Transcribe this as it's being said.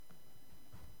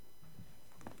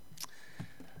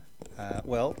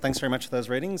Well, thanks very much for those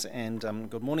readings, and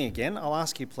good morning again. I'll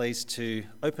ask you please to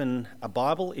open a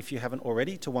Bible, if you haven't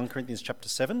already, to 1 Corinthians chapter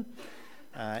 7.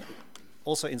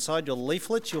 Also inside your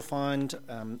leaflet you'll find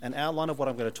an outline of what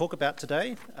I'm going to talk about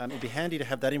today. It'd be handy to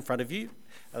have that in front of you.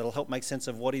 It'll help make sense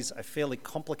of what is a fairly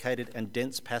complicated and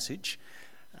dense passage.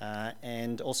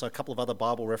 And also a couple of other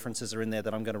Bible references are in there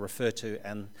that I'm going to refer to,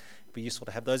 and it'd be useful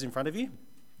to have those in front of you.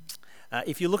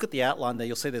 If you look at the outline there,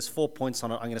 you'll see there's 4 points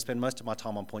on it. I'm going to spend most of my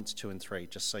time on points 2 and 3,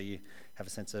 just so you have a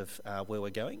sense of where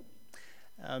we're going.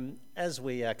 As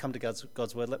we come to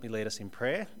God's Word, let me lead us in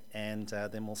prayer, and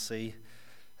then we'll see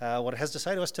what it has to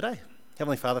say to us today.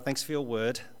 Heavenly Father, thanks for your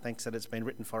Word. Thanks that it's been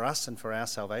written for us and for our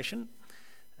salvation.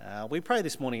 We pray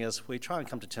this morning as we try and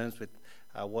come to terms with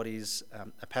what is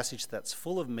a passage that's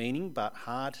full of meaning but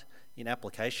hard in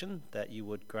application, that you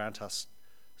would grant us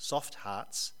soft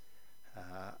hearts,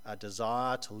 a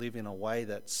desire to live in a way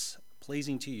that's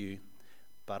pleasing to you,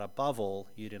 but above all,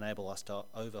 you'd enable us to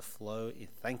overflow in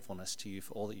thankfulness to you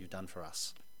for all that you've done for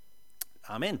us.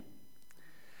 Amen.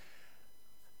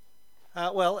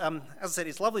 As I said,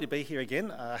 it's lovely to be here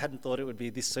again. I hadn't thought it would be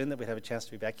this soon that we'd have a chance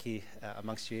to be back here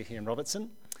amongst you here in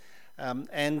Robertson.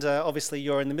 Obviously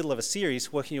you're in the middle of a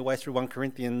series working your way through 1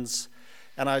 Corinthians,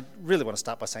 and I really want to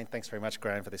start by saying thanks very much,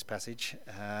 Graham, for this passage.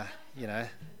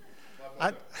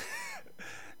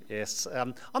 Yes,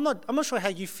 I'm not sure how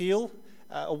you feel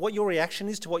or what your reaction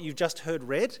is to what you've just heard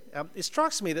read. It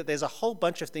strikes me that there's a whole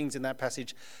bunch of things in that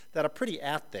passage that are pretty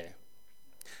out there.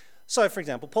 So, for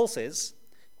example, Paul says,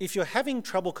 if you're having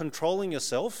trouble controlling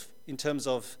yourself in terms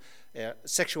of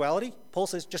sexuality, Paul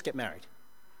says, just get married.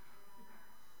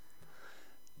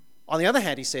 On the other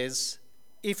hand, he says,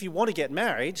 if you want to get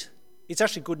married, it's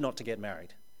actually good not to get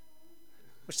married,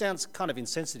 which sounds kind of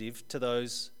insensitive to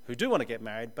those who do want to get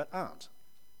married but aren't.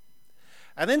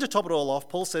 And then to top it all off,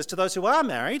 Paul says to those who are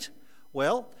married,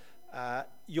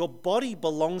 your body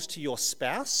belongs to your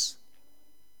spouse.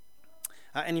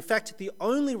 And in fact, the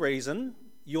only reason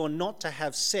you're not to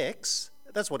have sex,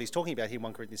 that's what he's talking about here in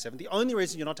 1 Corinthians 7, the only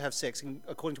reason you're not to have sex,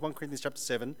 according to 1 Corinthians chapter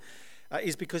 7,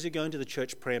 is because you're going to the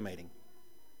church prayer meeting.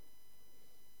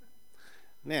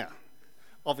 Now,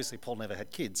 obviously Paul never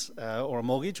had kids or a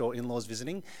mortgage or in-laws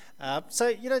visiting.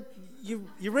 You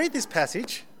read this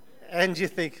passage and you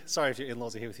think, sorry if your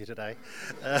in-laws are here with you today.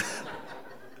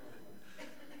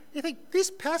 You think this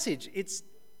passage,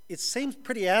 it seems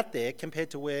pretty out there compared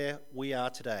to where we are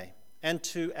today and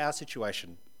to our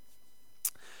situation.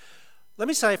 Let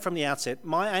me say from the outset,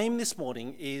 my aim this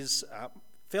morning is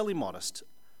fairly modest.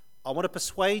 I want to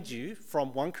persuade you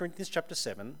from 1 Corinthians chapter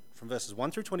 7, from verses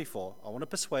 1 through 24, I want to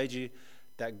persuade you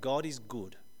that God is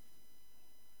good.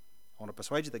 I want to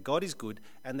persuade you that God is good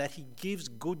and that he gives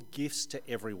good gifts to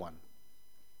everyone.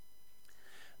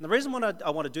 And the reason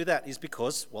I want to do that is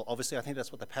because, well, obviously I think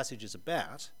that's what the passage is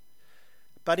about,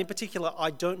 but in particular, I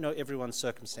don't know everyone's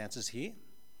circumstances here.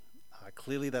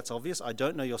 Clearly that's obvious. I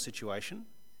don't know your situation.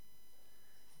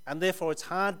 And therefore it's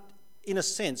hard, in a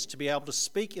sense, to be able to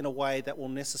speak in a way that will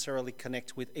necessarily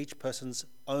connect with each person's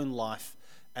own life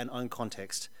and own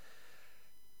context.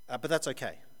 But that's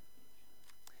okay.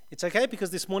 It's okay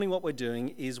because this morning what we're doing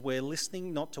is we're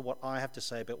listening not to what I have to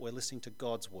say, but we're listening to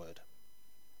God's word.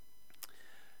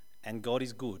 And God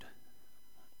is good.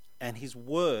 And his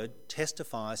word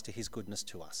testifies to his goodness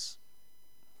to us.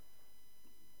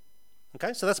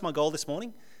 Okay, so that's my goal this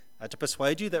morning, to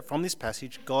persuade you that from this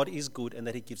passage, God is good and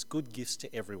that he gives good gifts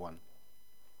to everyone.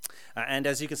 And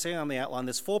as you can see on the outline,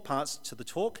 there's 4 parts to the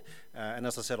talk. And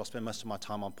as I said, I'll spend most of my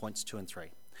time on points 2 and 3.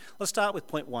 Let's start with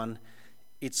point 1.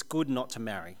 It's good not to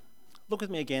marry. Look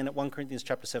with me again at 1 Corinthians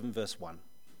chapter 7, verse 1.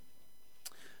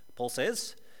 Paul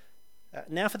says,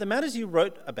 now for the matters you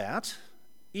wrote about,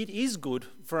 it is good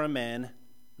for a man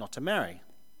not to marry.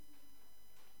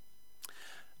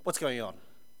 What's going on?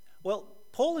 Well,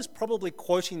 Paul is probably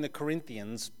quoting the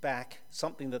Corinthians back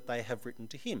something that they have written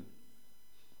to him.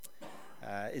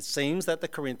 It seems that the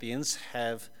Corinthians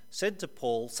have said to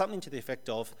Paul something to the effect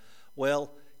of,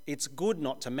 well, it's good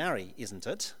not to marry, isn't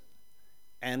it?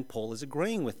 And Paul is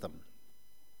agreeing with them.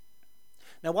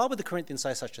 Now, why would the Corinthians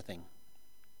say such a thing?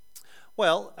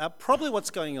 Well, probably what's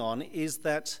going on is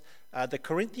that the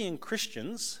Corinthian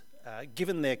Christians,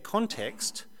 given their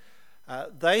context,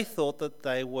 they thought that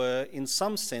they were, in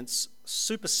some sense,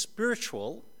 super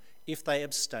spiritual if they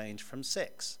abstained from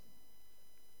sex.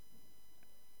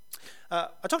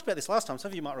 I talked about this last time. Some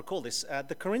of you might recall this.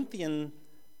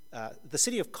 The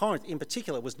city of Corinth in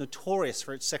particular was notorious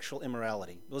for its sexual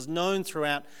immorality. It was known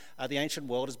throughout the ancient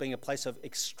world as being a place of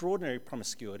extraordinary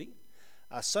promiscuity,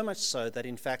 so much so that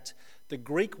in fact the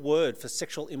Greek word for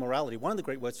sexual immorality, one of the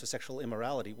Greek words for sexual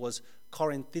immorality was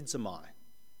korinthizomai.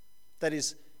 That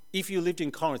is, if you lived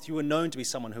in Corinth, you were known to be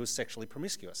someone who was sexually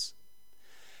promiscuous.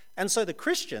 And so the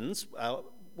Christians,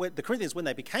 the Corinthians, when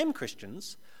they became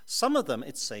Christians, some of them,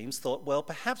 it seems, thought, well,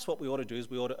 perhaps what we ought to do is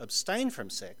we ought to abstain from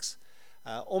sex,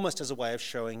 almost as a way of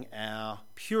showing our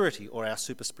purity or our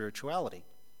super spirituality.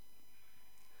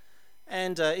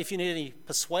 And if you need any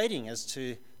persuading as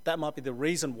to that might be the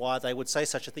reason why they would say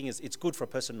such a thing as it's good for a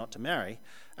person not to marry,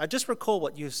 just recall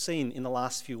what you've seen in the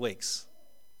last few weeks.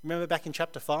 Remember back in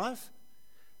chapter 5?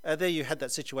 There you had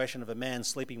that situation of a man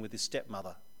sleeping with his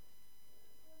stepmother.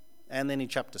 And then in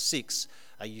chapter 6,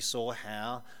 you saw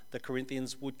how the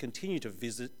Corinthians would continue to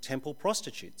visit temple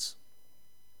prostitutes.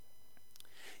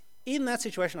 In that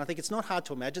situation, I think it's not hard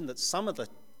to imagine that some of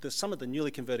the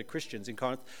newly converted Christians in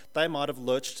Corinth, they might have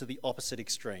lurched to the opposite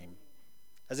extreme,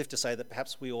 as if to say that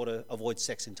perhaps we ought to avoid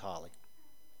sex entirely.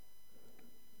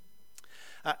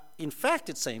 In fact,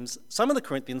 it seems, some of the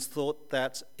Corinthians thought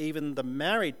that even the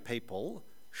married people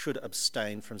should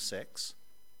abstain from sex.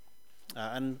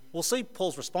 And we'll see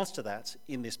Paul's response to that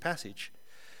in this passage.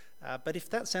 But if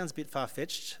that sounds a bit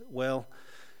far-fetched, well,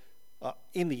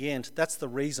 in the end, that's the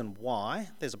reason why,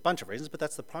 there's a bunch of reasons, but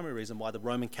that's the primary reason why the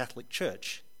Roman Catholic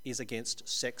Church is against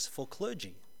sex for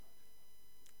clergy.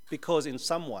 Because in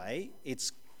some way,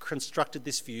 it's constructed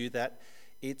this view that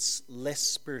it's less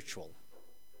spiritual.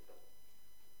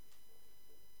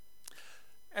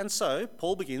 And so,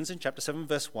 Paul begins in chapter 7,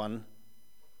 verse 1,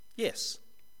 yes,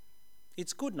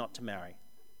 it's good not to marry.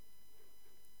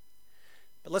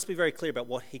 But let's be very clear about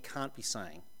what he can't be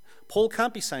saying. Paul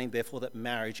can't be saying, therefore, that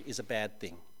marriage is a bad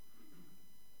thing.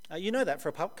 You know that for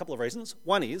a couple of reasons.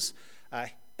 One is,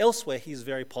 elsewhere he's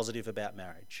very positive about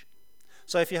marriage.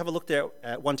 So if you have a look there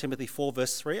at 1 Timothy 4,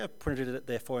 verse 3, I've printed it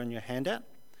there for you in your handout.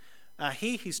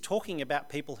 Here he's talking about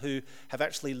people who have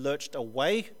actually lurched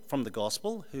away from the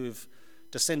gospel, who've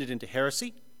descended into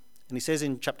heresy. And he says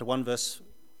in chapter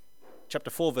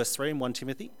 4, verse 3 in 1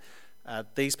 Timothy,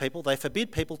 these people, they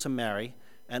forbid people to marry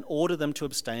and order them to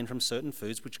abstain from certain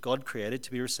foods which God created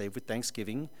to be received with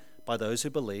thanksgiving by those who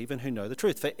believe and who know the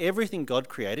truth. For everything God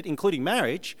created, including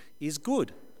marriage, is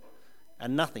good,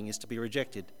 and nothing is to be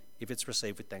rejected if it's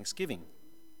received with thanksgiving.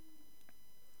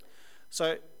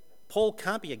 So Paul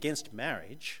can't be against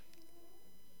marriage.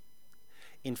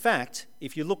 In fact,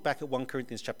 if you look back at 1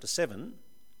 Corinthians chapter 7,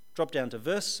 drop down to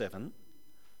verse 7,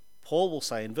 Paul will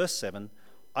say in verse 7,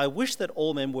 I wish that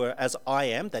all men were as I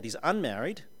am, that is,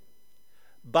 unmarried,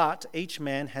 but each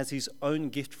man has his own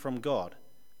gift from God.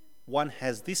 One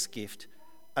has this gift,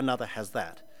 another has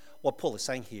that. What Paul is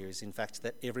saying here is, in fact,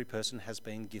 that every person has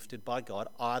been gifted by God,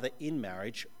 either in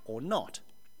marriage or not.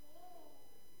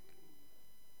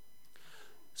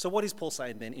 So what is Paul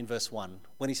saying then in verse 1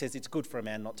 when he says it's good for a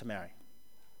man not to marry?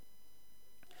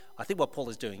 I think what Paul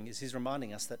is doing is he's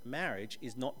reminding us that marriage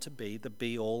is not to be the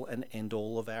be-all and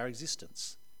end-all of our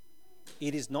existence.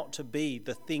 It is not to be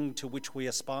the thing to which we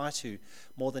aspire to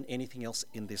more than anything else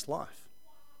in this life.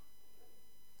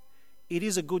 It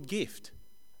is a good gift,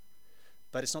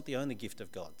 but it's not the only gift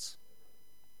of God's.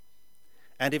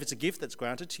 And if it's a gift that's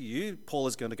granted to you, Paul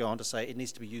is going to go on to say it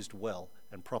needs to be used well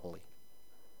and properly.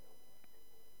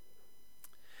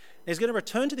 He's going to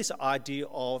return to this idea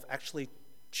of actually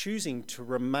choosing to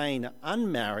remain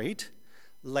unmarried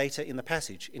later in the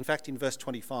passage. In fact, in verse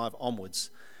 25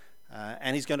 onwards.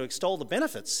 And he's going to extol the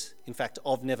benefits, in fact,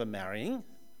 of never marrying,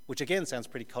 which again sounds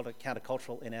pretty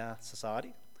countercultural in our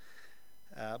society.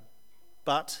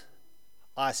 But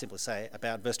I simply say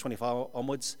about verse 25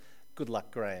 onwards, good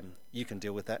luck, Graham. You can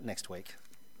deal with that next week.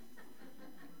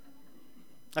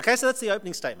 Okay, so that's the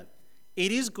opening statement.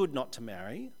 It is good not to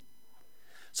marry.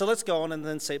 So let's go on and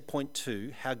then say point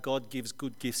 2, how God gives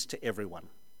good gifts to everyone.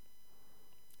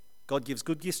 God gives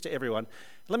good gifts to everyone.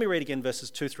 Let me read again verses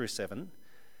 2 through 7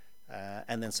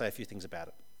 and then say a few things about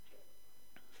it.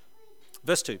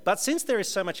 Verse 2, but since there is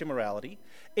so much immorality,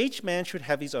 each man should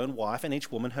have his own wife and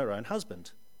each woman her own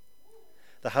husband.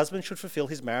 The husband should fulfill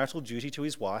his marital duty to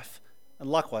his wife, and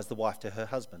likewise the wife to her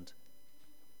husband.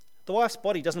 The wife's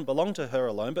body doesn't belong to her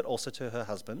alone, but also to her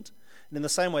husband. And in the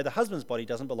same way, the husband's body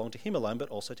doesn't belong to him alone, but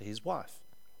also to his wife.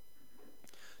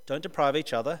 Don't deprive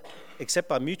each other, except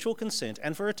by mutual consent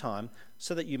and for a time,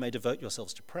 so that you may devote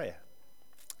yourselves to prayer.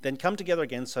 Then come together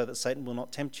again so that Satan will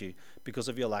not tempt you because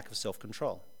of your lack of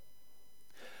self-control.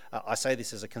 I say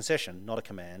this as a concession, not a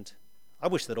command. I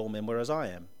wish that all men were as I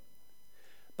am.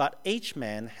 But each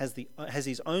man has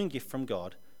his own gift from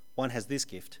God. One has this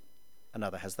gift,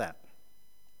 another has that.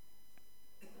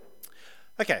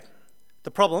 Okay,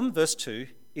 the problem, verse 2,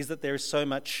 is that there is so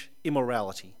much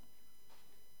immorality.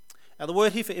 Now, the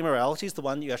word here for immorality is the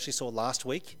one you actually saw last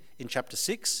week in chapter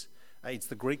 6. It's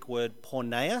the Greek word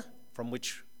porneia, from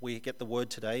which we get the word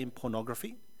today in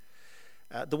pornography.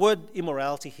 The word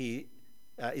immorality here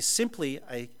is simply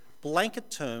a blanket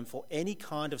term for any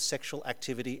kind of sexual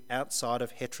activity outside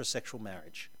of heterosexual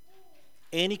marriage.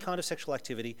 Any kind of sexual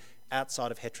activity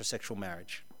outside of heterosexual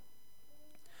marriage.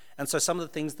 And so some of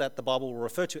the things that the Bible will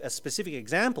refer to as specific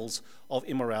examples of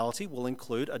immorality will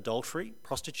include adultery,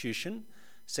 prostitution,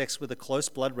 sex with a close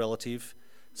blood relative,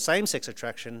 same-sex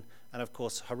attraction, and of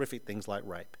course horrific things like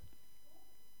rape.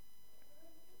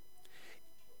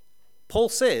 Paul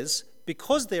says,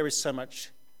 because there is so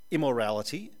much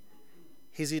immorality,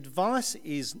 his advice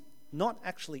is not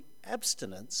actually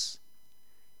abstinence,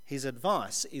 his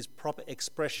advice is proper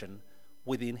expression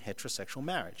within heterosexual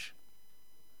marriage.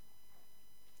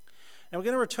 Now we're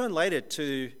going to return later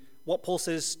to what Paul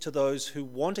says to those who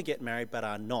want to get married but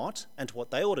are not, and to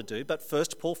what they ought to do, but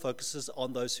first Paul focuses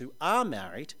on those who are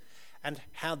married and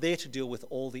how they're to deal with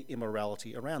all the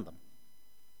immorality around them.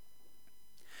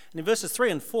 And in verses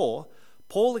 3 and 4,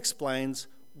 Paul explains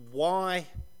why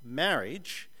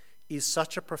marriage is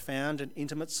such a profound and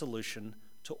intimate solution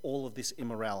to all of this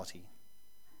immorality.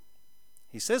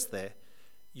 He says there,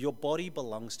 your body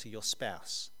belongs to your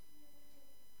spouse.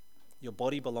 Your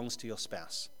body belongs to your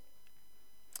spouse.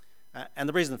 And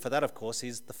the reason for that, of course,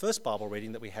 is the first Bible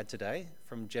reading that we had today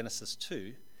from Genesis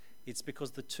 2. It's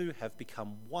because the two have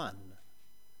become one.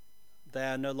 They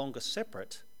are no longer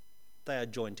separate, they are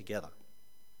joined together.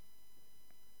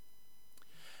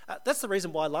 That's the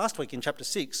reason why last week in chapter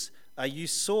 6, you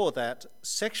saw that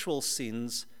sexual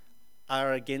sins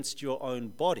are against your own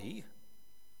body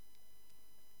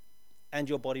and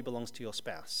your body belongs to your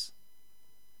spouse.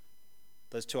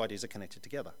 Those two ideas are connected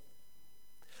together.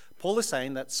 Paul is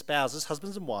saying that spouses,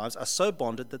 husbands and wives, are so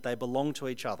bonded that they belong to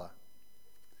each other.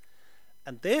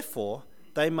 And therefore,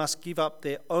 they must give up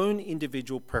their own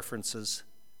individual preferences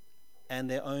and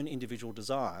their own individual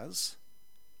desires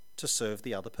to serve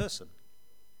the other person.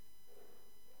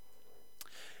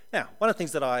 Now, one of the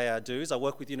things that I do is I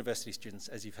work with university students,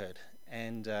 as you've heard.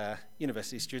 And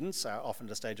university students are often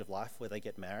at a stage of life where they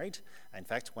get married. In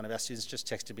fact, one of our students just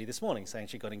texted me this morning saying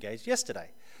she got engaged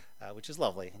yesterday, which is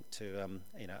lovely to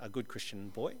a good Christian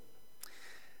boy.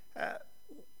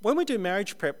 When we do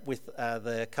marriage prep with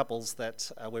the couples that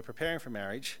we're preparing for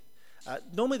marriage,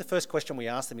 normally the first question we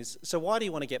ask them is, so why do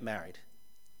you want to get married?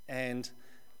 And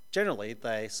generally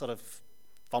they sort of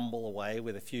fumble away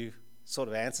with a few sort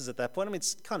of answers at that point. I mean,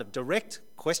 it's kind of direct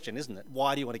question, isn't it?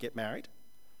 Why do you want to get married?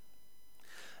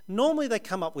 Normally they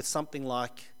come up with something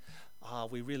like,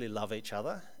 we really love each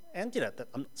other. And,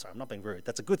 I'm not being rude.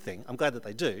 That's a good thing. I'm glad that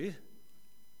they do.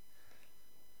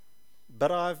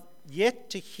 But I've yet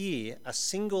to hear a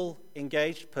single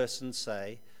engaged person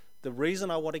say, the reason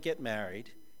I want to get married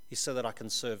is so that I can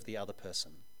serve the other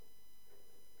person.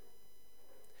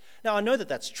 Now, I know that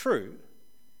that's true,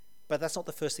 but that's not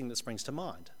the first thing that springs to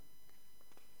mind.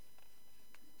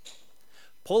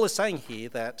 Paul is saying here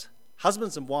that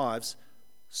husbands and wives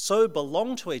so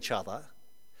belong to each other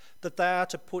that they are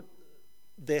to put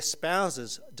their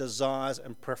spouses' desires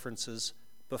and preferences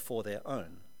before their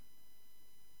own.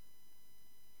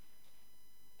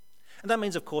 And that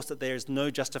means, of course, that there is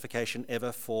no justification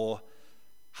ever for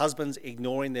husbands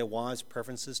ignoring their wives'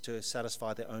 preferences to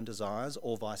satisfy their own desires,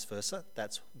 or vice versa.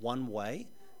 That's one way.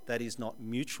 That is not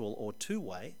mutual or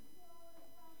two-way.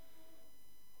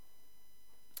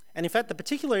 And in fact, the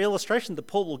particular illustration that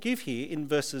Paul will give here in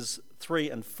verses 3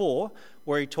 and 4,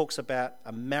 where he talks about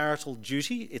a marital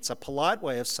duty, it's a polite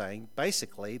way of saying,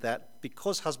 basically, that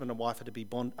because husband and wife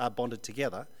are bonded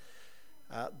together,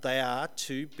 they are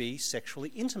to be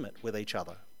sexually intimate with each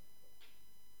other.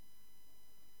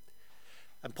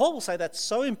 And Paul will say that's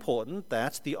so important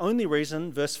that the only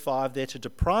reason, verse 5, they're to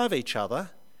deprive each other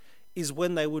is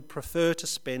when they would prefer to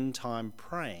spend time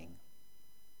praying.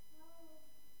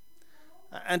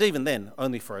 And even then,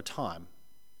 only for a time.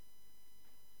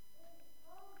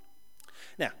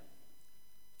 Now,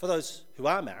 for those who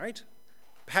are married,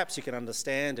 perhaps you can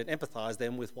understand and empathise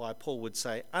then with why Paul would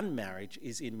say unmarriage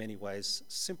is in many ways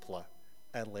simpler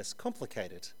and less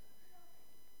complicated.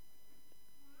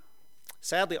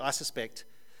 Sadly, I suspect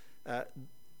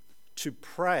to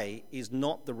pray is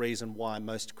not the reason why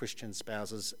most Christian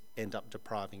spouses end up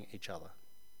depriving each other.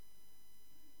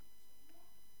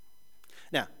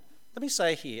 Now, let me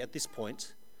say here at this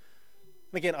point,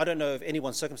 and again, I don't know of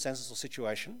anyone's circumstances or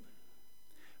situation,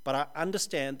 but I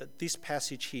understand that this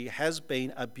passage here has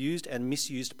been abused and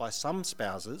misused by some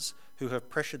spouses who have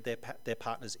pressured their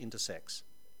partners into sex.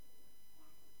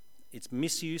 It's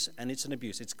misuse and it's an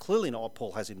abuse. It's clearly not what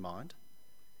Paul has in mind.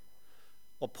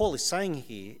 What Paul is saying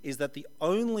here is that the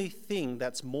only thing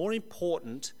that's more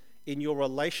important in your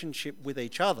relationship with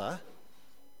each other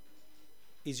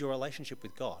is your relationship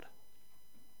with God.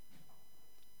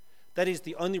 That is,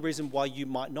 the only reason why you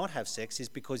might not have sex is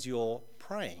because you're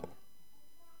praying.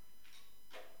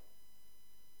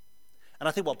 And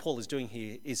I think what Paul is doing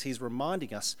here is he's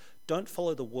reminding us, don't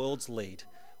follow the world's lead,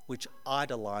 which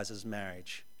idolises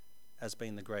marriage as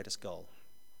being the greatest goal.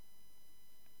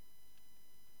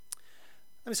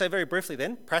 Let me say very briefly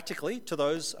then, practically, to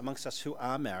those amongst us who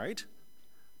are married,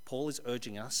 Paul is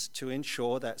urging us to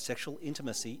ensure that sexual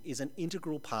intimacy is an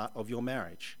integral part of your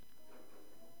marriage.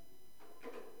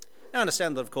 Now, I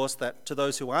understand that, of course, that to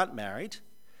those who aren't married,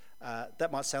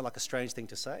 that might sound like a strange thing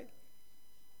to say.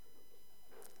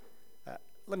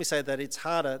 Let me say that it's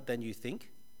harder than you think.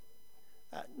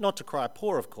 Not to cry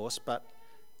poor, of course, but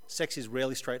sex is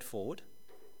rarely straightforward.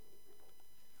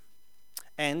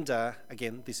 And,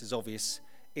 again, this is obvious,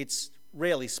 it's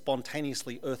rarely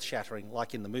spontaneously earth-shattering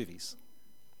like in the movies.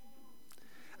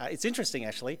 It's interesting,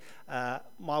 actually.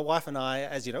 My wife and I,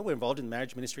 as you know, we're involved in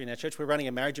marriage ministry in our church. We're running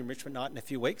a marriage enrichment night in a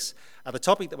few weeks. The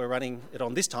topic that we're running it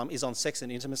on this time is on sex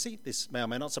and intimacy. This may or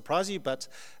may not surprise you, but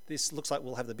this looks like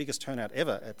we'll have the biggest turnout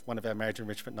ever at one of our marriage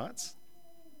enrichment nights.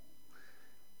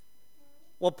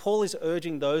 What Paul is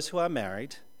urging those who are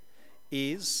married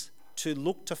is to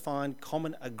look to find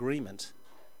common agreement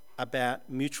about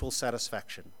mutual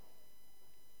satisfaction,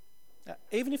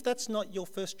 even if that's not your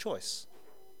first choice.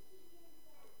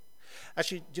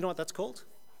 Actually, do you know what that's called?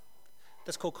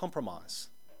 That's called compromise.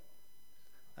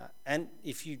 And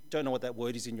if you don't know what that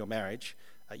word is in your marriage,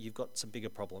 you've got some bigger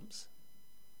problems.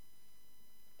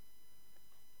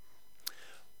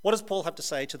 What does Paul have to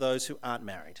say to those who aren't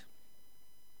married?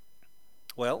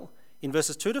 Well, in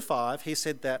verses 2 to 5, he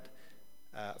said that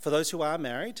for those who are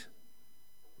married,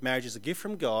 marriage is a gift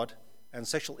from God, and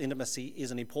sexual intimacy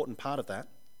is an important part of that.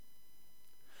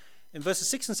 In verses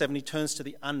 6 and 7, he turns to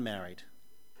the unmarried.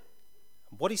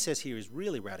 What he says here is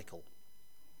really radical.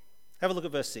 Have a look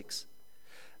at verse 6.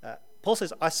 Paul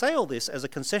says, I say all this as a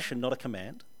concession, not a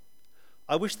command.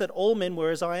 I wish that all men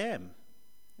were as I am,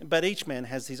 but each man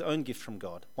has his own gift from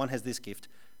God. One has this gift,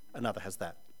 another has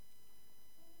that.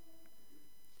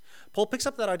 Paul picks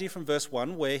up that idea from verse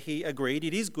 1 where he agreed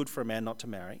it is good for a man not to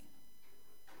marry.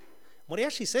 What he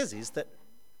actually says is that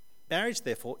marriage,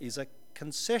 therefore, is a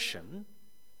concession.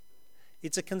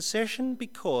 It's a concession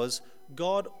because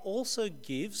God also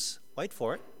gives, wait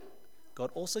for it,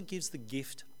 God also gives the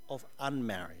gift of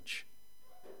unmarriage.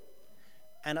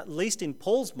 And at least in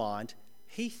Paul's mind,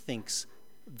 he thinks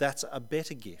that's a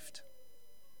better gift.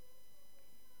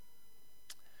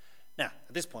 Now,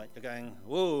 at this point, you're going,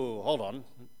 whoa, hold on.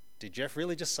 Did Jeff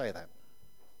really just say that?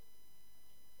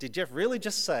 Did Jeff really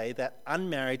just say that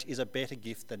unmarriage is a better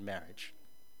gift than marriage?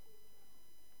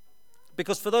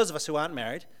 Because for those of us who aren't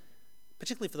married,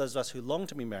 particularly for those of us who long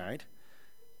to be married,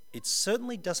 it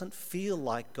certainly doesn't feel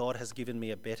like God has given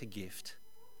me a better gift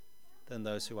than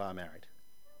those who are married.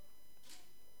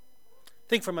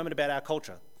 Think for a moment about our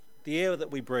culture, the air that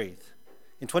we breathe.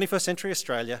 In 21st century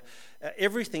Australia,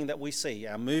 everything that we see,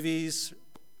 our movies,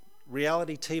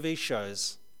 reality TV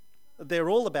shows, they're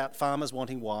all about farmers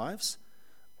wanting wives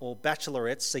or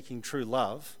bachelorettes seeking true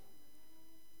love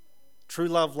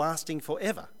lasting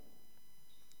forever.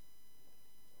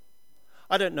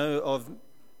 I don't know of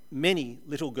many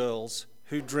little girls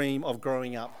who dream of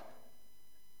growing up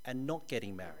and not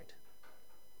getting married.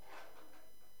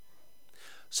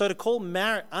 So to call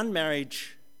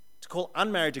unmarriage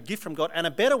a gift from God, and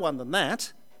a better one than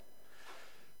that,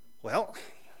 well,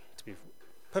 to be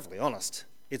perfectly honest,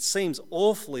 it seems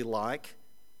awfully like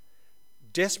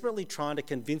desperately trying to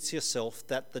convince yourself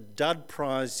that the dud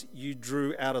prize you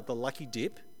drew out of the lucky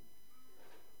dip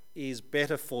is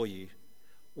better for you,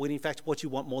 when in fact what you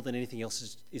want more than anything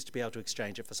else is to be able to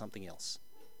exchange it for something else.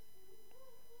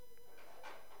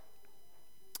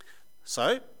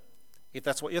 So, if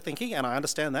that's what you're thinking, and I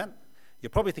understand that, you're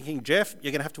probably thinking, Jeff,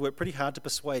 you're going to have to work pretty hard to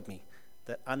persuade me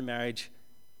that unmarriage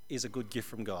is a good gift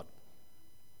from God.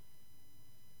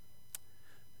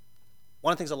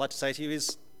 One of the things I'd like to say to you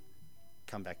is,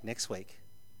 come back next week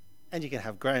and you can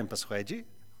have Graham persuade you,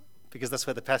 because that's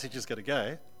where the passage is going to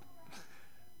go.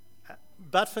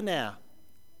 But for now,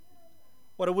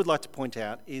 what I would like to point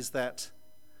out is that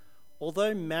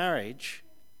although marriage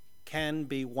can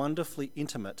be wonderfully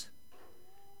intimate,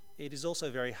 it is also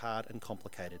very hard and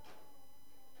complicated.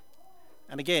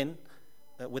 And again,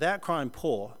 without crying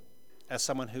poor, as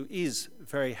someone who is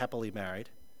very happily married,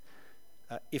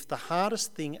 if the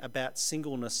hardest thing about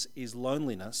singleness is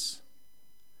loneliness,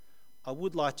 I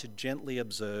would like to gently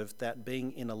observe that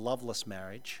being in a loveless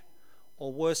marriage,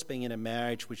 or worse, being in a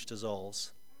marriage which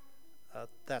dissolves,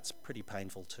 that's pretty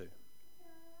painful too.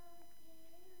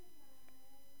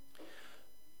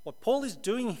 What Paul is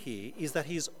doing here is that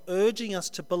he's urging us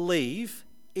to believe,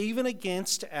 even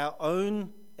against our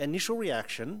own initial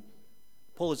reaction.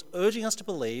 Paul is urging us to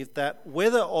believe that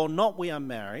whether or not we are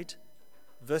married,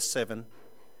 verse 7,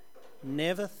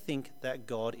 never think that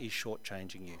God is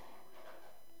shortchanging you.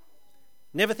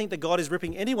 Never think that God is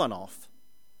ripping anyone off.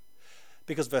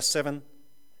 Because verse 7,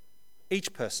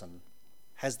 each person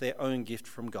has their own gift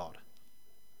from God.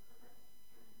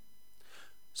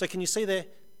 So can you see there,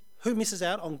 who misses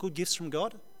out on good gifts from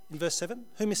God in verse 7?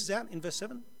 Who misses out in verse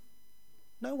 7?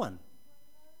 No one.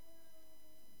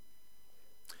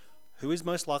 Who is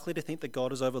most likely to think that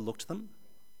God has overlooked them?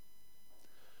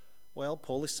 Well,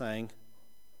 Paul is saying,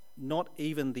 not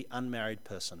even the unmarried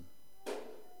person.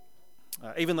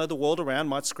 Even though the world around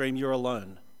might scream, you're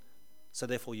alone, so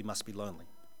therefore you must be lonely.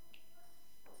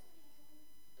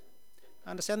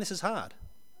 I understand this is hard.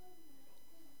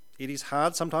 It is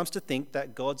hard sometimes to think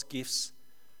that God's gifts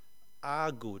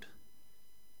are good,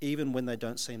 even when they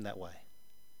don't seem that way.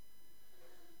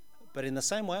 But in the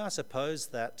same way, I suppose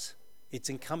that it's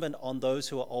incumbent on those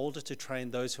who are older to train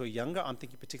those who are younger. I'm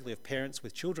thinking particularly of parents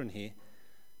with children here. In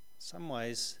some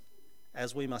ways,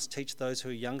 as we must teach those who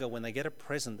are younger when they get a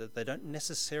present that they don't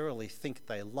necessarily think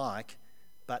they like,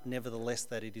 but nevertheless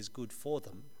that it is good for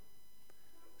them.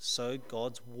 So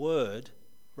God's word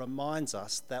reminds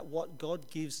us that what God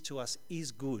gives to us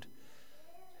is good,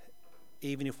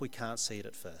 even if we can't see it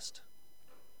at first.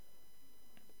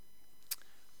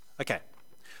 Okay,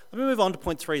 let me move on to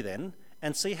point 3 then,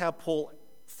 and see how Paul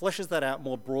fleshes that out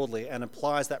more broadly and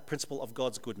applies that principle of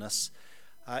God's goodness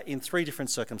in 3 different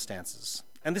circumstances.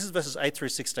 And this is verses 8 through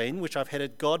 16, which I've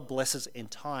headed, God blesses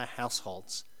entire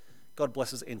households. God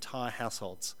blesses entire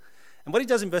households. And what he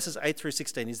does in verses 8 through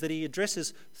 16 is that he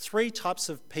addresses 3 types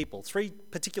of people, 3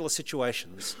 particular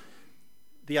situations: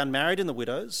 the unmarried and the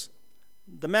widows,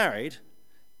 the married,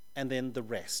 and then the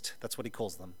rest. That's what he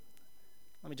calls them.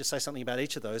 Let me just say something about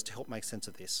each of those to help make sense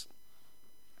of this.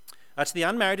 To the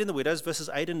unmarried and the widows, verses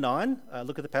 8 and 9,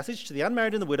 look at the passage. To the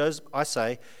unmarried and the widows, I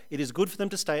say, it is good for them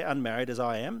to stay unmarried as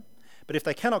I am, but if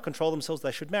they cannot control themselves,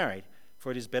 they should marry,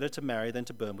 for it is better to marry than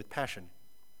to burn with passion.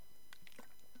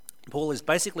 Paul is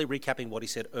basically recapping what he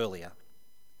said earlier,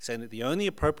 saying that the only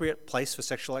appropriate place for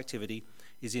sexual activity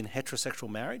is in heterosexual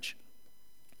marriage,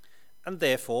 and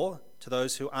therefore, to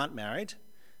those who aren't married,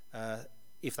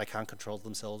 if they can't control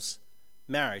themselves,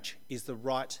 marriage is the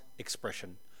right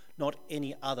expression, not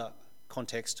any other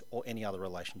context or any other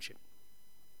relationship.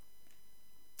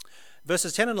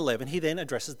 Verses 10 and 11, he then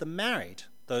addresses the married,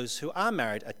 those who are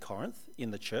married at Corinth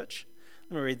in the church.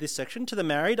 Let me read this section. To the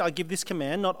married, I give this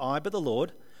command, not I, but the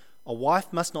Lord. A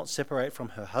wife must not separate from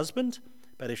her husband,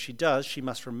 but if she does, she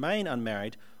must remain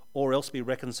unmarried or else be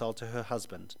reconciled to her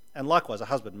husband. And likewise, a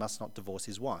husband must not divorce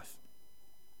his wife.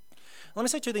 Let me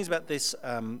say 2 things about these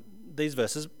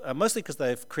verses, mostly because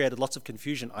they've created lots of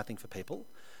confusion, I think, for people.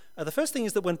 The first thing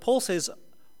is that when Paul says,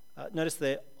 notice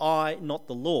there, I, not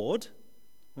the Lord,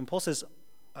 when Paul says,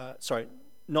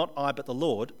 not I, but the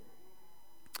Lord,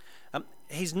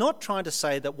 he's not trying to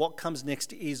say that what comes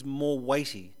next is more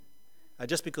weighty,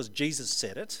 just because Jesus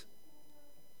said it,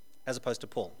 as opposed to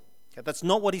Paul. Okay, that's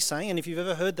not what he's saying, and if you've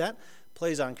ever heard that,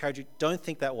 please, I encourage you, don't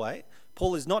think that way.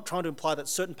 Paul is not trying to imply that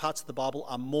certain parts of the Bible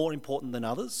are more important than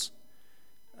others.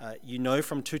 You know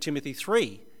from 2 Timothy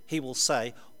 3, he will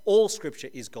say, all scripture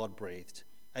is God-breathed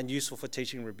and useful for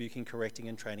teaching, rebuking, correcting,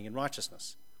 and training in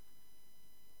righteousness.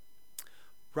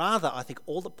 Rather, I think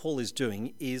all that Paul is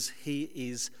doing is he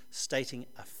is stating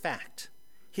a fact.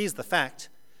 Here's the fact: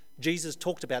 Jesus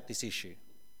talked about this issue.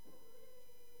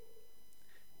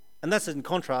 And that's in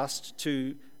contrast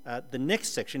to the next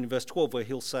section in verse 12, where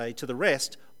he'll say, to the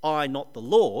rest, I, not the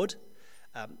Lord.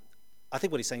 I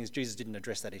think what he's saying is Jesus didn't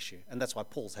address that issue, and that's why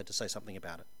Paul's had to say something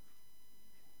about it.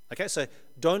 Okay, so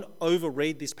don't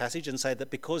overread this passage and say that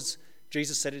because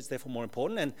Jesus said it's therefore more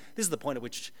important. And this is the point at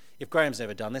which, if Graham's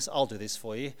never done this, I'll do this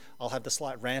for you. I'll have the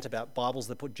slight rant about Bibles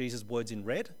that put Jesus' words in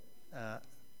red.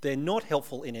 They're not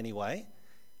helpful in any way.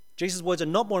 Jesus' words are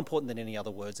not more important than any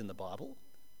other words in the Bible.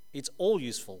 It's all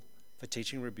useful for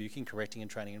teaching, rebuking, correcting,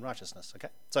 and training in righteousness. Okay,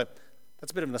 so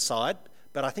that's a bit of an aside,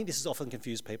 but I think this has often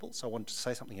confused people, so I wanted to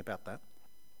say something about that.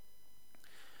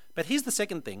 But here's the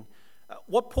second thing.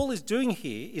 What Paul is doing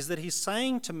here is that he's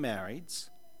saying to marrieds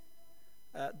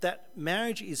that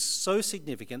marriage is so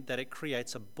significant that it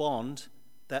creates a bond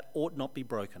that ought not be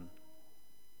broken.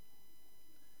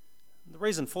 The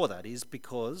reason for that is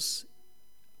because,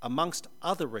 amongst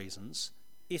other reasons,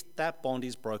 if that bond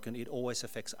is broken, it always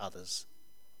affects others.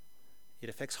 It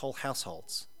affects whole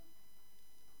households.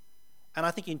 And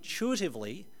I think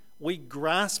intuitively, we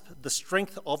grasp the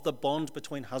strength of the bond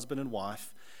between husband and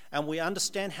wife, and we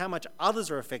understand how much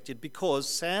others are affected because,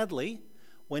 sadly,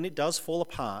 when it does fall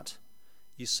apart,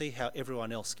 you see how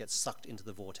everyone else gets sucked into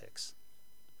the vortex.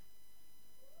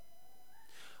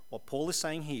 What Paul is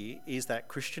saying here is that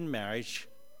Christian marriage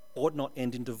ought not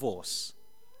end in divorce,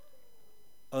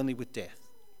 only with death.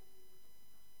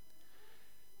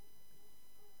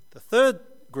 The third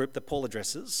group that Paul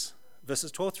addresses,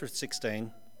 verses 12 through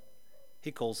 16,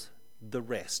 he calls the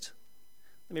rest.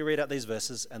 Let me read out these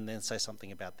verses and then say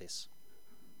something about this.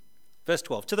 Verse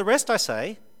 12, to the rest I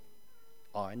say,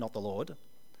 I, not the Lord,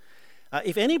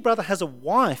 if any brother has a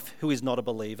wife who is not a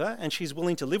believer and she's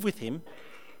willing to live with him,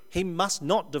 he must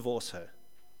not divorce her.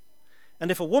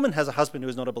 And if a woman has a husband who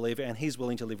is not a believer and he's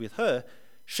willing to live with her,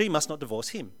 she must not divorce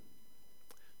him.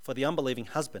 For the unbelieving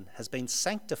husband has been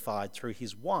sanctified through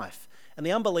his wife, and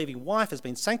the unbelieving wife has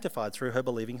been sanctified through her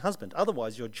believing husband.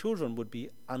 Otherwise, your children would be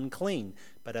unclean,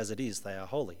 but as it is, they are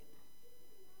holy.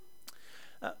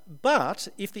 But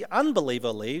if the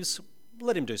unbeliever leaves,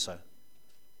 let him do so.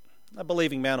 A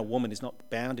believing man or woman is not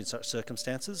bound in such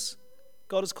circumstances.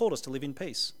 God has called us to live in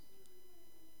peace.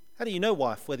 How do you know,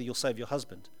 wife, whether you'll save your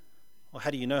husband? Or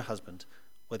how do you know, husband,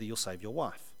 whether you'll save your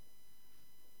wife?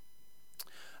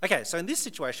 Okay, so in this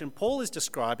situation, Paul is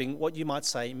describing what you might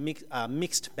say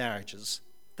mixed marriages.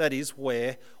 That is,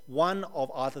 where one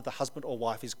of either the husband or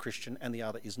wife is Christian and the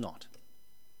other is not.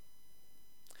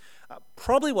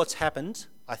 Probably what's happened,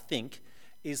 I think,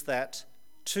 is that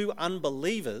two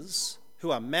unbelievers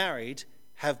who are married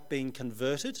have been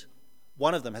converted.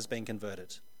 One of them has been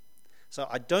converted. So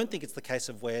I don't think it's the case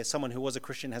of where someone who was a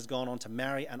Christian has gone on to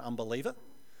marry an unbeliever.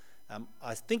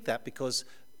 I think that because,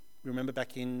 remember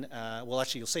back in,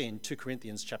 you'll see in 2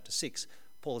 Corinthians chapter 6,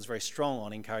 Paul is very strong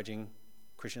on encouraging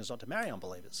Christians not to marry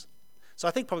unbelievers. So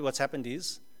I think probably what's happened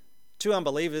is two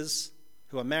unbelievers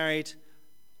who are married,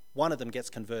 one of them gets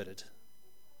converted.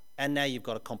 And now you've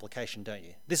got a complication, don't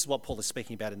you? This is what Paul is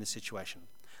speaking about in this situation.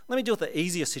 Let me deal with the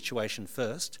easier situation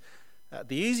first.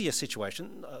 The easier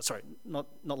situation, not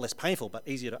less painful, but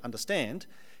easier to understand.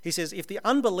 He says, if the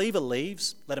unbeliever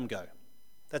leaves, let him go.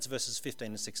 That's verses 15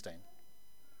 and 16.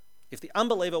 If the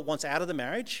unbeliever wants out of the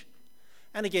marriage,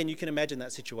 and again, you can imagine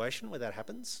that situation where that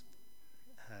happens.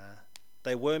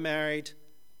 They were married,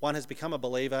 one has become a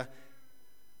believer,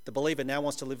 the believer now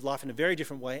wants to live life in a very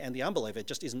different way, and the unbeliever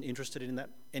just isn't interested in that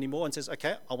anymore and says,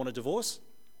 okay, I want a divorce.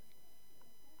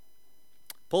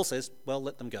 Paul says, well,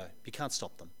 let them go. You can't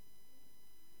stop them.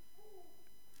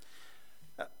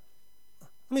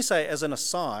 Let me say, as an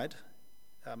aside,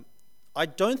 I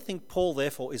don't think Paul,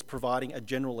 therefore, is providing a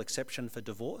general exception for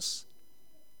divorce.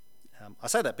 I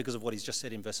say that because of what he's just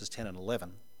said in verses 10 and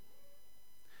 11.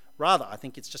 Rather, I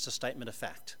think it's just a statement of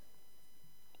fact.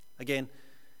 Again,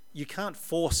 you can't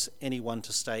force anyone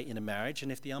to stay in a marriage, and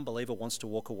if the unbeliever wants to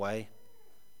walk away,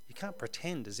 you can't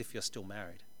pretend as if you're still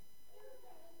married.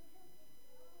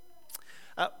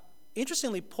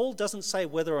 Interestingly, Paul doesn't say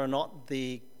whether or not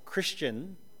the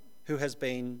Christian who has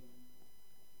been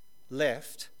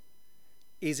left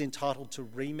is entitled to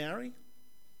remarry.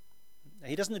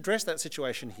 He doesn't address that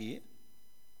situation here.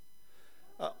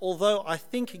 Although I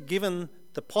think given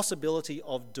the possibility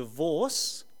of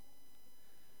divorce,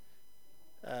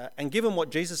 and given what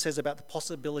Jesus says about the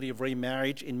possibility of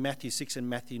remarriage in Matthew 6 and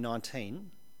Matthew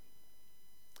 19,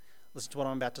 listen to what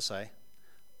I'm about to say.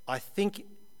 I think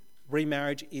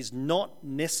remarriage is not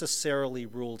necessarily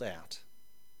ruled out.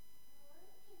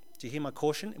 Do you hear my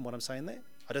caution in what I'm saying there?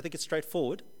 I don't think it's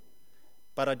straightforward,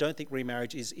 but I don't think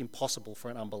remarriage is impossible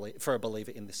for a believer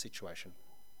in this situation.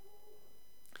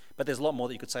 But there's a lot more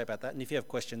that you could say about that, and if you have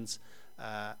questions,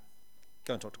 go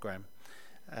and talk to Graham.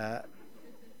 Let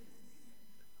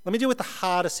me deal with the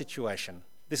harder situation.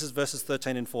 This is verses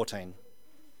 13 and 14.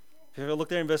 If you ever look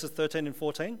there in verses 13 and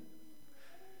 14,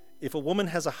 if a woman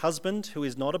has a husband who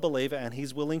is not a believer and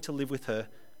he's willing to live with her,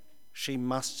 she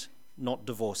must not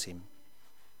divorce him.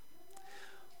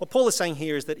 What Paul is saying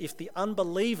here is that if the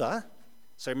unbeliever,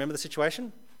 so remember the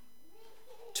situation?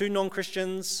 Two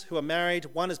non-Christians who are married,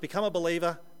 one has become a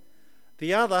believer,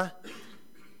 the other,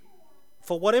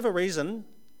 for whatever reason,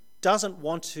 doesn't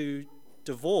want to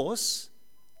divorce.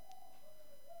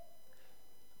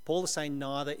 Paul is saying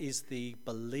neither is the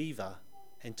believer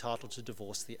entitled to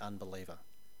divorce the unbeliever.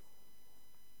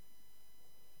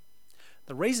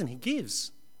 The reason he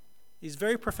gives is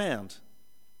very profound.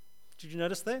 Did you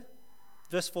notice there?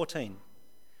 Verse 14.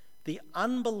 The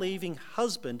unbelieving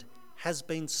husband has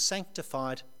been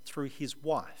sanctified through his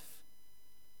wife,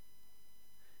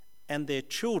 and their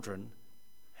children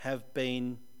have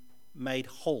been made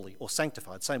holy or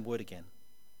sanctified. Same word again.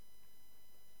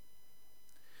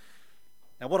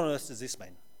 Now, what on earth does this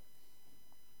mean?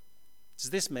 Does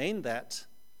this mean that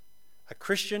a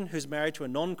Christian who's married to a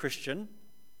non-Christian,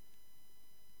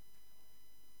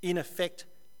 in effect,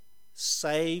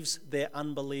 saves their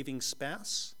unbelieving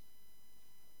spouse?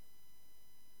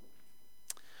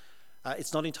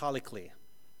 It's not entirely clear.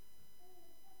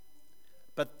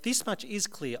 But this much is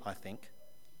clear, I think.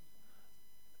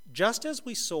 Just as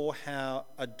we saw how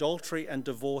adultery and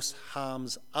divorce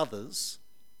harms others,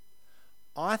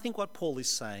 I think what Paul is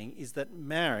saying is that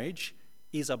marriage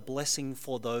is a blessing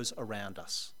for those around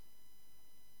us.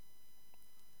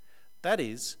 That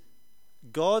is,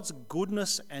 God's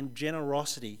goodness and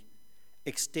generosity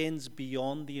extends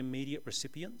beyond the immediate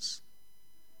recipients.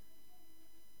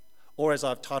 Or as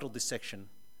I've titled this section,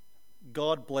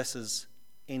 God blesses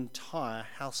entire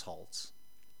households.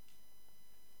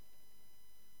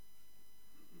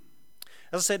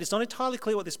 As I said, it's not entirely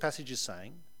clear what this passage is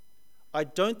saying. I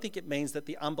don't think it means that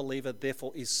the unbeliever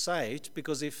therefore is saved,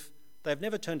 because if they've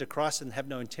never turned to Christ and have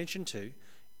no intention to,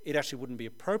 it actually wouldn't be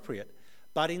appropriate.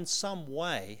 But in some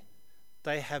way,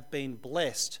 they have been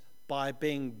blessed by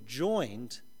being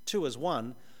joined, two as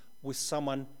one, with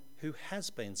someone who has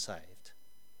been saved.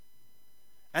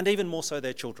 And even more so,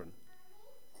 their children.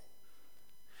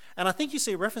 And I think you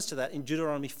see a reference to that in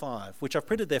Deuteronomy 5, which I've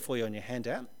printed there for you on your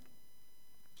handout.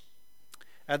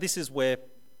 This is where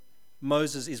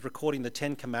Moses is recording the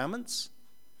 10 commandments.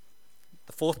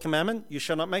 The fourth commandment, you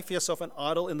shall not make for yourself an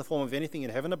idol in the form of anything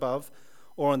in heaven above,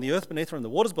 or on the earth beneath, or in the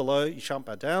waters below. You shan't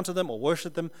bow down to them or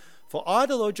worship them. For I,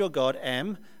 the Lord your God,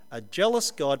 am a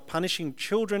jealous God, punishing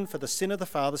children for the sin of the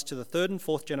fathers to the third and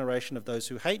fourth generation of those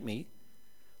who hate me,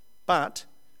 but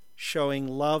showing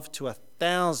love to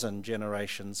 1,000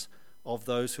 generations of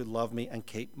those who love me and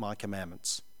keep my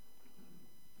commandments.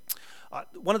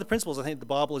 One of the principles I think the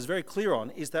Bible is very clear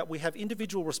on is that we have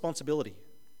individual responsibility,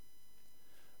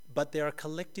 but there are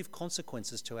collective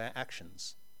consequences to our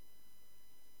actions.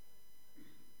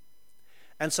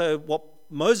 And so what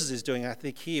Moses is doing, I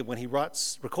think, here when he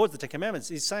records the Ten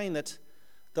Commandments, is saying that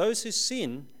those who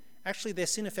sin, actually their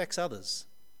sin affects others.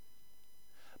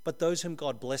 But those whom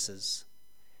God blesses,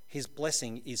 his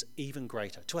blessing is even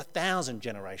greater, to 1,000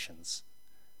 generations,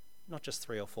 not just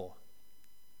 3 or 4.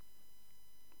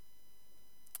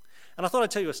 And I thought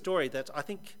I'd tell you a story that I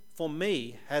think, for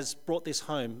me, has brought this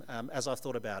home as I've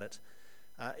thought about it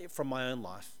from my own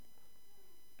life.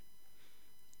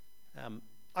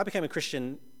 I became a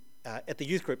Christian at the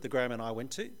youth group that Graham and I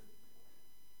went to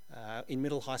in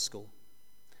middle high school.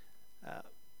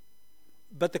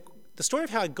 But the story of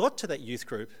how I got to that youth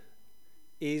group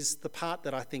is the part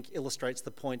that I think illustrates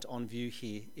the point on view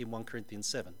here in 1 Corinthians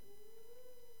 7.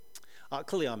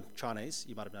 Clearly I'm Chinese,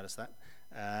 you might have noticed that.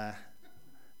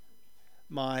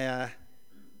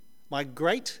 My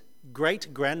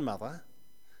great-great-grandmother,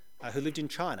 who lived in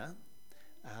China,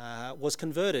 was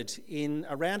converted in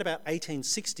around about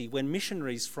 1860 when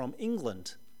missionaries from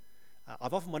England,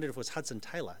 I've often wondered if it was Hudson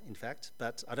Taylor, in fact,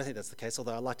 but I don't think that's the case,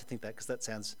 although I like to think that because that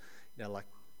sounds, like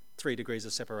 3 degrees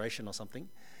of separation or something,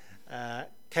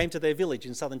 came to their village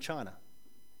in southern China.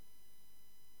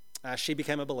 She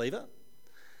became a believer.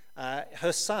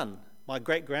 Her son, my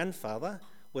great-grandfather,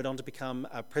 went on to become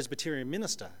a Presbyterian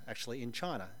minister, actually, in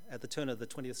China at the turn of the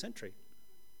 20th century.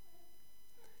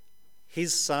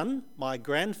 His son, my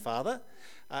grandfather,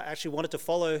 actually wanted to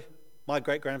follow my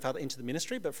great-grandfather into the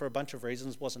ministry, but for a bunch of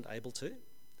reasons wasn't able to,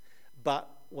 but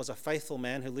was a faithful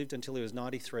man who lived until he was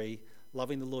 93,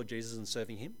 loving the Lord Jesus and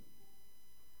serving him.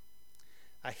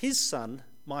 His son,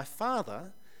 my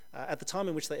father, at the time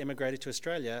in which they emigrated to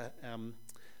Australia,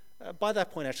 by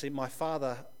that point, actually, my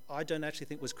father, I don't actually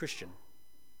think was Christian.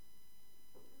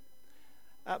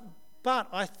 But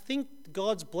I think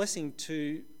God's blessing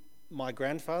to my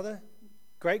grandfather,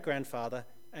 great-grandfather,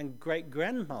 and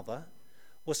great-grandmother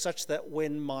was such that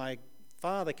when my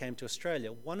father came to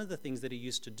Australia, one of the things that he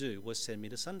used to do was send me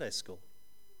to Sunday school.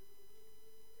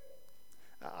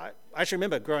 I actually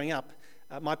remember growing up,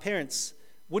 my parents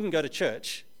wouldn't go to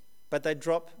church, but they'd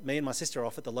drop me and my sister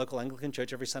off at the local Anglican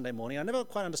church every Sunday morning. I never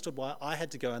quite understood why I had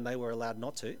to go and they were allowed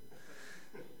not to.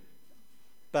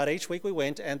 But each week we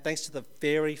went, and thanks to the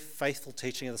very faithful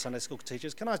teaching of the Sunday school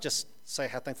teachers, can I just say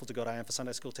how thankful to God I am for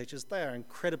Sunday school teachers? They are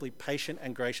incredibly patient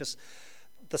and gracious.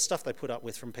 The stuff they put up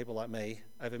with from people like me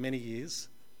over many years.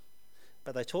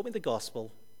 But they taught me the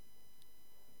gospel.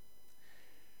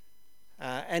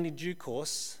 And in due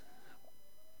course,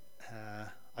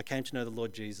 I came to know the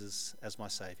Lord Jesus as my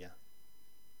Saviour.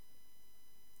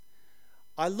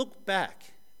 I look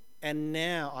back, and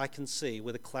now I can see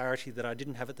with a clarity that I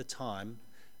didn't have at the time,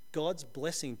 God's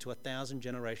blessing to 1,000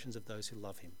 generations of those who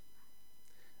love him.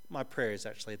 my prayer is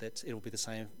actually that it'll be the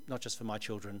same, not just for my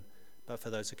children, but for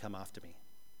those who come after me.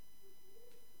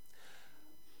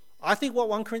 I think what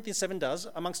 1 Corinthians 7 does,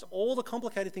 amongst all the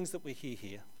complicated things that we hear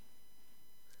here,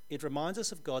 it reminds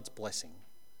us of God's blessing,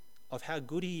 of how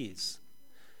good he is.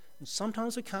 And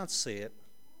sometimes we can't see it,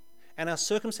 and our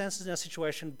circumstances and our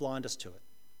situation blind us to it.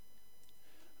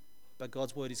 But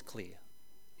God's word is clear.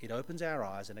 It opens our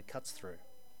eyes and it cuts through.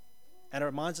 And it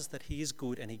reminds us that he is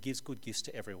good and he gives good gifts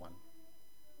to everyone.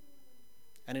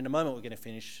 And in a moment we're going to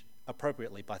finish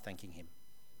appropriately by thanking him.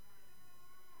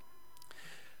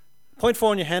 Point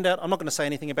 4 on your handout, I'm not going to say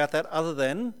anything about that other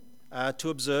than to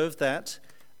observe that,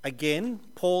 again,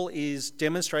 Paul is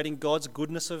demonstrating God's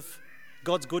goodness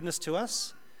to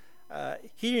us.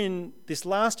 Here in this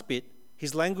last bit,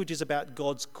 his language is about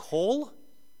God's call.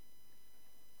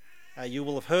 You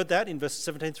will have heard that in verses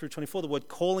 17 through 24. The word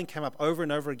calling came up over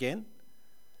and over again.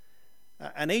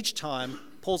 And each time,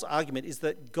 Paul's argument is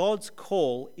that God's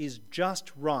call is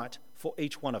just right for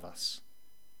each one of us.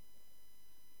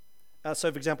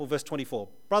 So, for example, verse 24,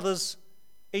 brothers,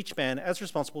 each man, as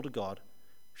responsible to God,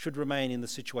 should remain in the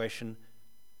situation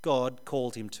God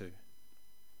called him to.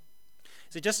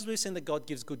 So just as we've seen that God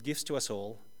gives good gifts to us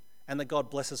all, and that God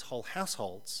blesses whole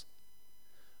households,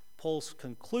 Paul's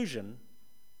conclusion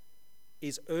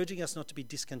is urging us not to be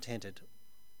discontented.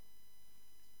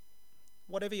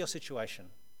 Whatever your situation,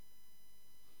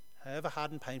 however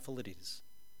hard and painful it is,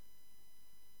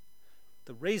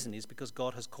 the reason is because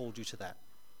God has called you to that.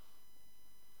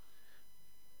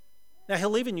 Now,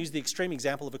 he'll even use the extreme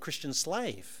example of a Christian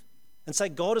slave and say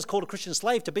God has called a Christian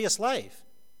slave to be a slave.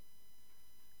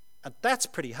 And that's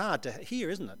pretty hard to hear,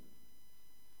 isn't it?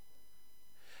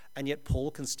 And yet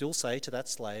Paul can still say to that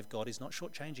slave, God is not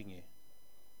shortchanging you.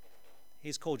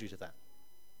 He's called you to that.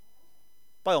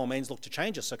 By all means, look to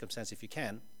change your circumstance if you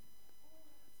can,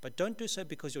 but don't do so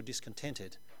because you're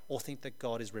discontented or think that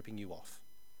God is ripping you off.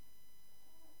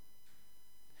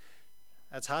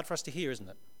 That's hard for us to hear, isn't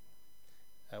it?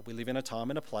 We live in a time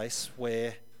and a place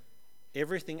where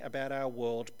everything about our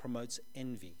world promotes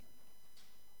envy,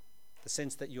 the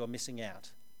sense that you are missing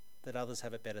out, that others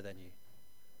have it better than you.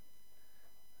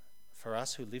 For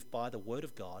us who live by the word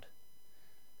of God,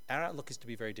 our outlook is to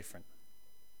be very different.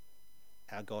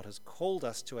 Our God has called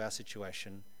us to our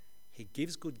situation. He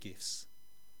gives good gifts.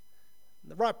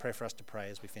 The right prayer for us to pray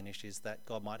as we finish is that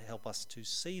God might help us to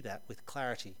see that with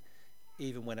clarity,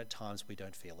 even when at times we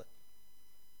don't feel it.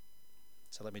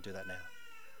 So let me do that now.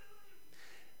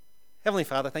 Heavenly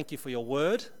Father, thank you for your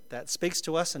word that speaks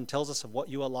to us and tells us of what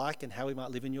you are like and how we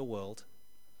might live in your world.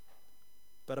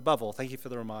 But above all, thank you for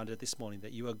the reminder this morning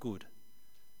that you are good,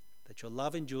 that your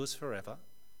love endures forever,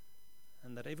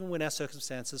 and that even when our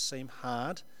circumstances seem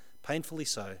hard, painfully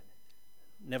so,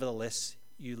 nevertheless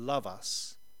you love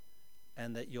us,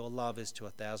 and that your love is to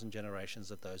 1,000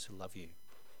 generations of those who love you.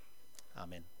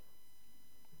 Amen.